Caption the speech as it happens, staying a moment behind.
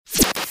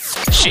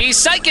She's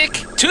psychic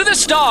to the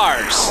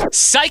stars.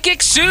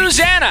 Psychic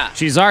Susanna.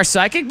 She's our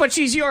psychic, but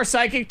she's your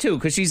psychic too,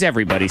 because she's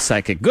everybody's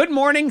psychic. Good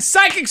morning,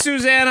 Psychic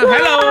Susanna.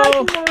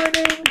 Hello. Good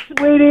morning,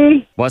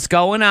 sweetie. What's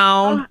going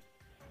on?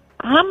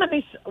 How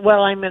many?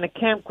 Well, I'm in a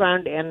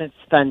campground and it's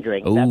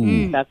thundering.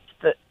 Ooh. That's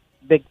the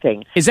big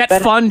thing. Is that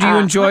But, fun? Do you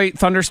enjoy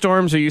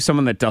thunderstorms? Or are you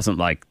someone that doesn't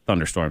like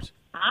thunderstorms?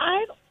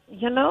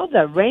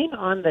 The rain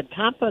on the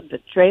top of the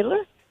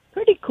trailer,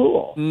 pretty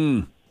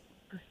cool.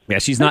 Yeah,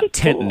 she's not Pretty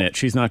tenting cool. it.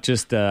 She's not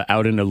just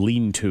out in a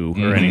lean-to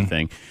or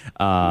anything.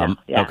 Yeah.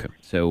 Okay,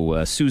 so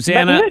But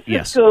Susanna, here's the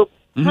yes. scoop.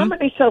 How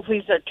many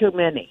selfies are too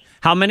many?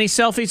 How many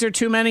selfies are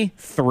too many?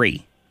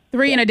 3.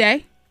 3 in a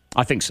day?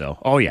 I think so.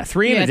 Oh, yeah,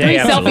 3 in Yeah, a day. 3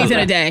 absolutely. selfies in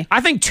a day.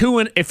 I think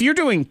if you're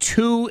doing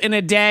 2 in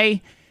a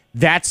day,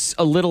 that's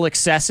a little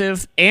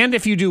excessive. And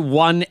if you do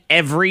 1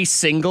 every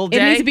single day.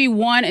 It needs to be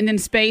 1 and then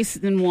space,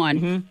 then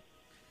 1.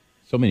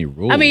 So many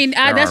rules. I mean,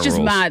 There that's are just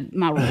rules.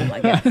 my rule, I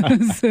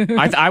guess.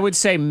 I would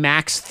say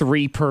max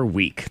 3 per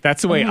week.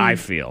 That's the way I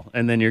feel.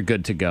 And then you're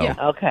good to go.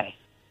 Yeah. Okay.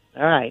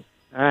 All right.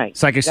 Psychic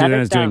Got it Susanna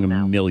is doing down a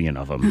now. million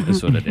of them,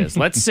 is what it is.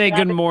 Let's say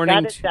good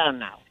morning. Got it down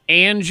now.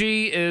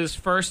 Angie is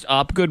first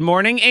up. Good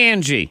morning,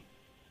 Angie.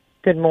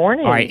 Good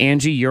morning. All right,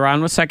 Angie, you're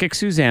on with Psychic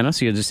Susanna.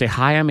 So you'll just say,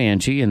 hi, I'm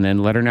Angie, and then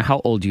let her know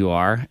how old you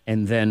are.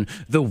 And then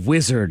the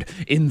wizard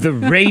in the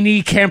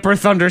rainy camper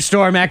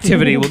thunderstorm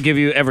activity will give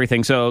you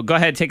everything. So go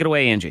ahead, take it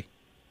away, Angie.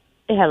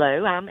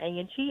 Hello, I'm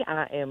Angie.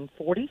 I am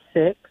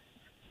 46,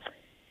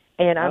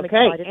 and I'm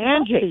Okay, excited to talk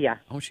Angie. to you.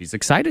 Oh, she's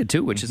excited,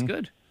 too, which is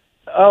good.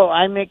 Oh,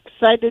 I'm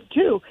excited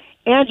too.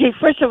 Angie,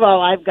 first of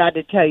all, I've got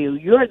to tell you,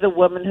 you're the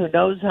woman who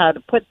knows how to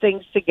put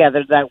things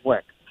together that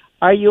work.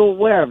 Are you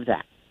aware of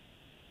that?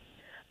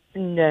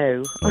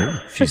 No.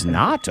 Oh, she's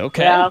not?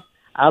 Okay. Well,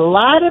 a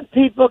lot of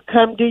people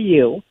come to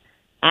you,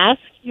 ask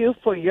you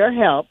for your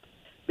help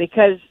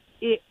because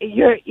you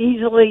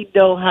easily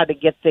know how to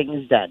get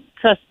things done.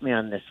 Trust me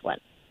on this one.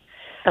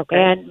 Okay.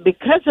 And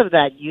because of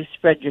that, you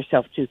spread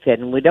yourself too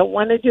thin. We don't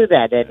want to do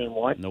that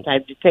anymore. Nope. It's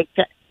time to take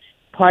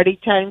party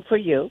time for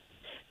you.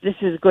 This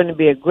is going to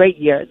be a great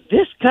year.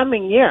 This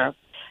coming year,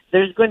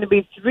 there's going to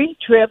be 3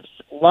 trips,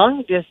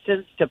 long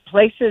distance, to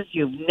places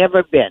you've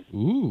never been.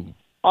 Ooh.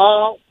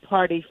 All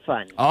party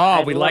fun. Oh,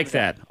 I we love like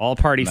that. All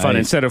party fun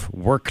Nice. instead of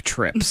work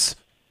trips.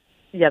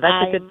 Yeah, that's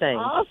I'm a good thing.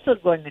 also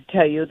going to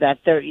tell you that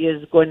there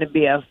is going to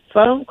be a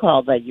phone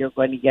call that you're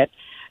going to get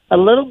a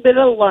little bit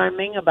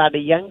alarming about a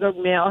younger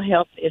male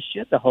health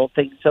issue. The whole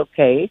thing's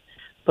okay.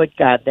 Put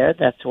God there.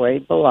 That's where he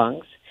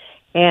belongs.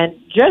 And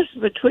just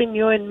between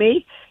you and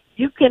me,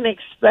 you can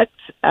expect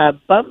a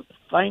bump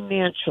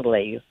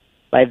financially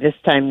by this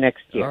time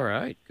next year. All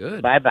right,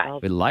 good. Bye-bye.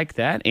 We like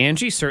that.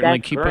 Angie, certainly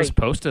That's keep us right.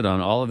 posted on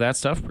all of that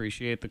stuff.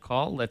 Appreciate the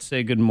call. Let's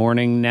say good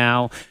morning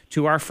now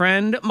to our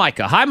friend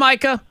Micah. Hi,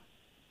 Micah.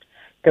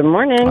 Good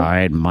morning. All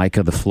right,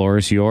 Micah, the floor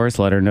is yours.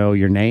 Let her know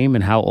your name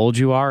and how old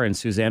you are, and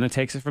Susanna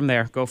takes it from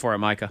there. Go for it,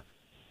 Micah.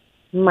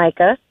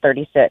 Micah,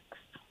 36.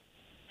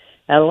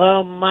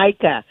 Hello,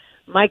 Micah.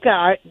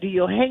 Micah, do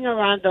you hang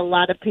around a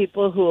lot of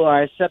people who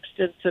are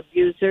substance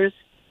abusers?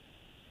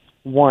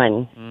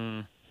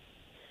 1.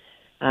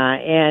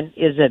 And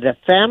is it a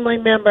family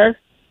member?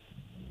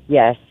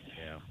 Yes.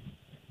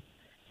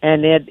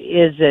 And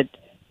is it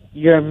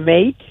your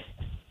mate?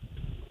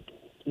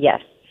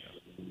 Yes.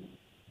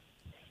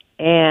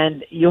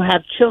 And you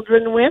have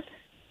children with?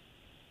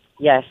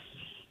 Yes.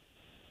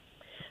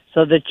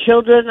 So the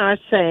children are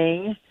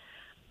saying,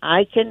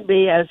 I can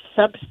be a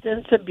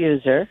substance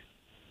abuser.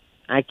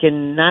 I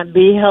cannot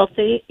be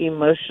healthy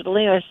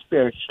emotionally or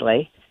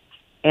spiritually,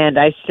 and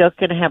I still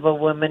can have a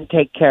woman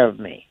take care of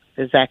me.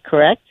 Is that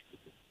correct?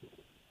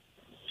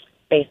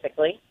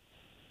 Basically.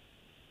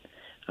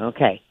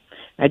 Okay.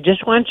 I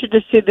just want you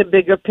to see the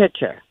bigger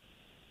picture.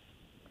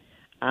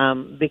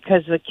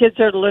 Because the kids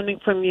are learning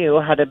from you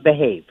how to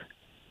behave.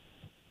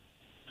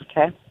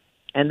 Okay.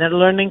 And they're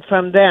learning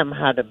from them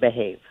how to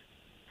behave.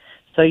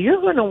 So you're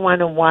going to want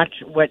to watch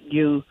what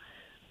you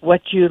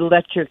let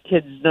your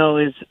kids know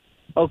is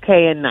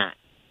okay and not.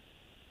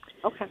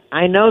 Okay.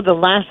 I know the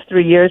last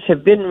 3 years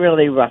have been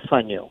really rough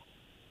on you.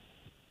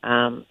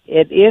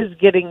 It is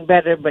getting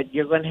better, but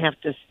you're going to have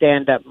to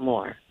stand up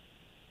more.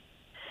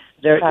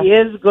 There Okay.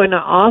 is going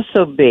to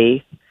also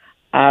be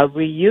a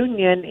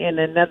reunion in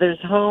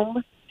another's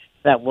home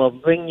that will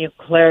bring you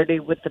clarity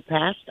with the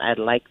past. I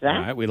like that.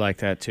 All right, we like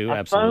that too. A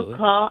Absolutely. phone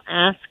call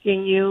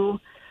asking you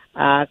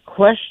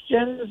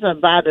questions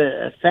about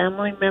a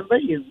family member.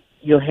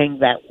 You hang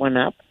that one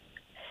up.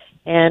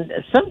 And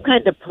some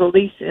kind of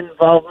police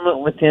involvement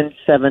within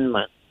 7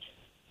 months.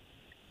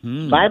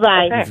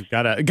 Bye-bye.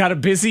 You've got a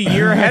busy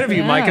year ahead of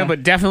you, Micah,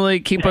 but definitely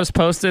keep us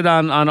posted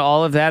on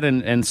all of that,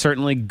 and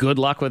certainly good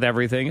luck with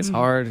everything. It's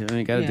hard.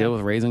 You got to Yeah. deal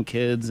with raising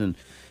kids, and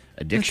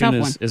addiction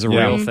tough is a one.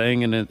 real Yeah.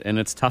 thing, and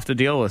it's tough to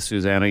deal with,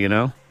 Susanna, you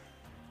know?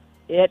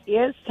 It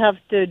is tough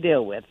to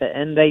deal with,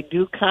 and they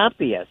do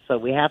copy us, so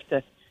we have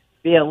to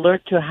be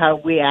alert to how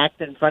we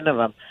act in front of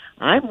them.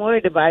 I'm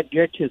worried about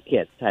your 2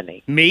 kids,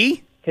 honey,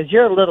 Me? because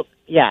you're a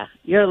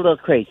little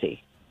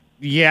crazy.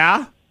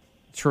 Yeah.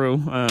 True.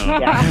 No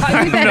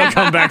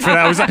comeback for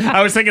that.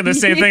 I was thinking the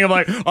same thing. I'm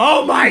like,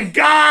 oh my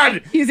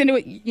God! He's into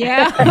it.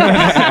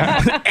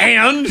 Yeah.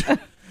 And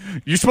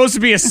you're supposed to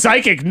be a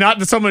psychic,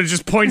 not someone who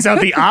just points out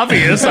the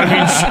obvious. I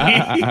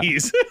mean,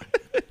 jeez.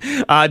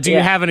 Do you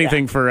have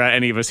anything for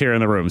any of us here in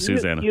the room,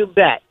 Susanna? You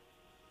bet.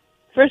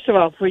 First of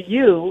all, for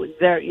you,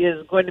 there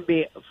is going to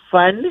be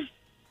fun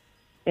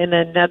in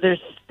another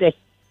state.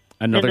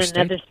 Another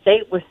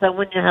state with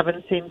someone you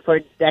haven't seen for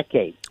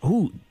decades.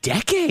 Ooh,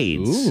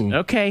 decades. Ooh.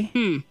 Okay.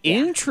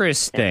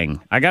 Interesting.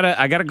 I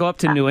gotta go up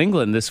to New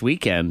England this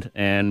weekend,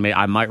 and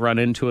I might run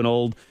into an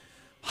old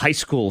high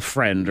school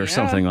friend or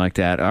something like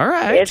that. All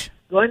right. It's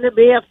going to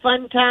be a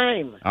fun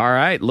time. All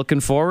right. Looking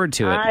forward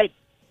to it. All right.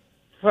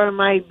 For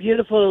my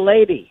beautiful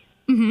lady.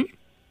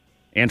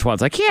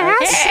 Antoine's like,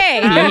 yes.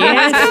 Hey.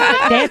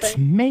 Yes, that's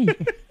me.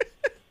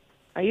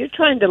 Are you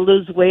trying to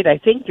lose weight? I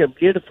think you're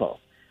beautiful.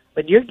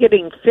 But you're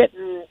getting fit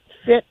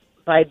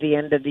by the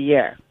end of the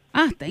year.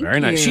 Ah, thank Very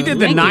you. nice. She did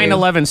the Thank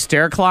 9/11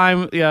 stair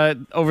climb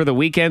over the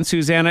weekend,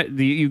 Susanna.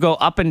 You go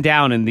up and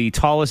down in the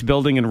tallest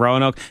building in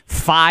Roanoke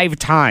 5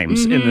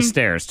 times in the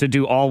stairs to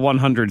do all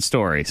 100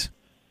 stories.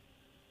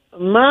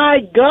 My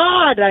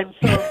God, I'm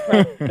so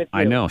impressed with you.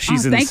 I know.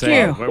 She's thank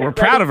insane. you. We're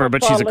proud of her,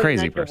 but she's a Falling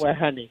crazy underwear, person.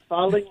 honey.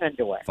 Falling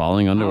underwear.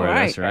 Falling underwear, All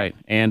right. that's right.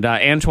 And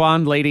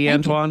Antoine, Lady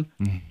Antoine.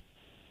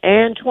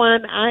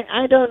 Antoine,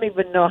 I don't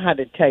even know how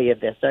to tell you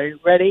this. Are you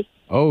ready?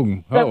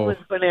 Someone's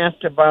going to ask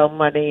to borrow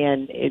money,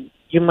 and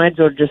you might as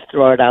well just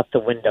throw it out the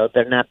window.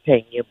 They're not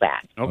paying you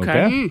back.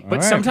 Okay. But All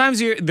right.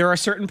 sometimes there are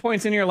certain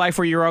points in your life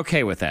where you're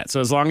okay with that. So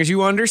as long as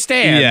you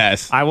understand,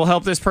 Yes. I will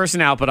help this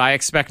person out, but I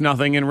expect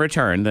nothing in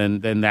return,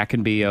 then that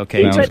can be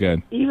okay. Sounds But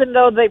good. Even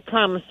though they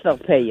promise they'll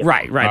pay you.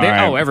 Right. All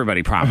right. Oh,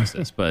 everybody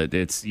promises, but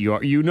it's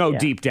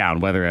deep down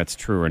whether that's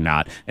true or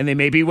not. And they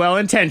may be well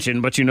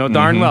intentioned, but you know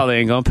darn well they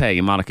ain't gonna pay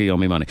you. Monica, you owe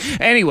me money.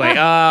 Anyway,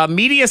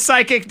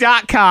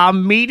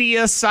 MediaPsychic.com,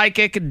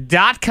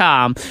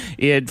 MediaPsychic.com.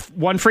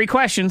 One free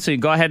question, so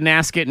you go ahead and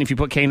ask it. And if you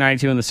put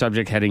K92 in the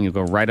subject heading, you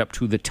go right up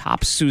to the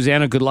top.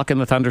 Susanna, good luck in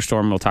the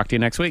thunderstorm. We'll talk to you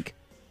next week.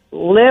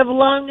 Live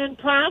long and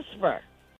prosper.